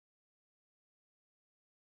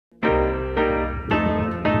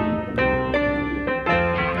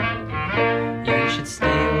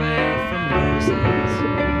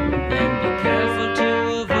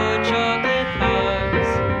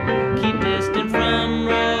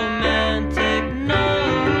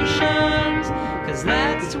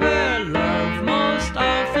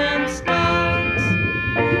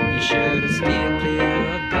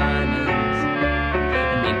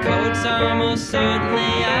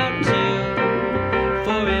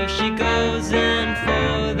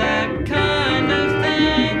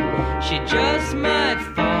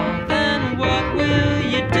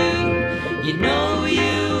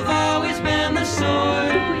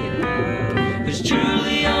who's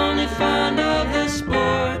truly only fond of the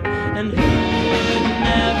sport, and who would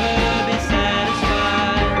never be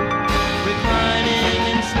satisfied, reclining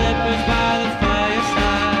in slippers by the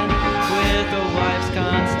fireside, with a wife's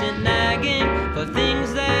constant nagging for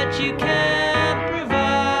things that you can't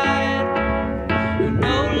provide, who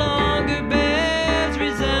no longer bears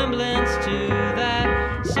resemblance to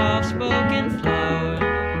that soft-spoken flower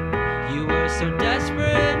you were so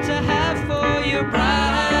desperate to have for your bride.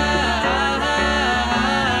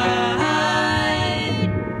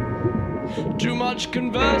 Too much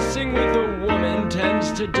conversing with a woman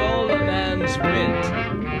tends to dull a man's wit.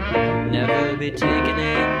 Never be taken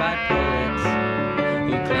in by poets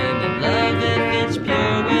who claim that love, if it's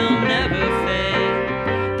pure, will never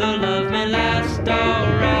fade. Though love may last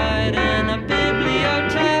alright in a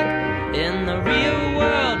bibliothèque, in the real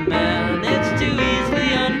world, man, it's too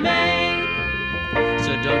easily unmade.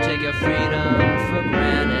 So don't take your freedom for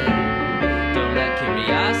granted. Don't let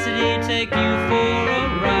curiosity take you for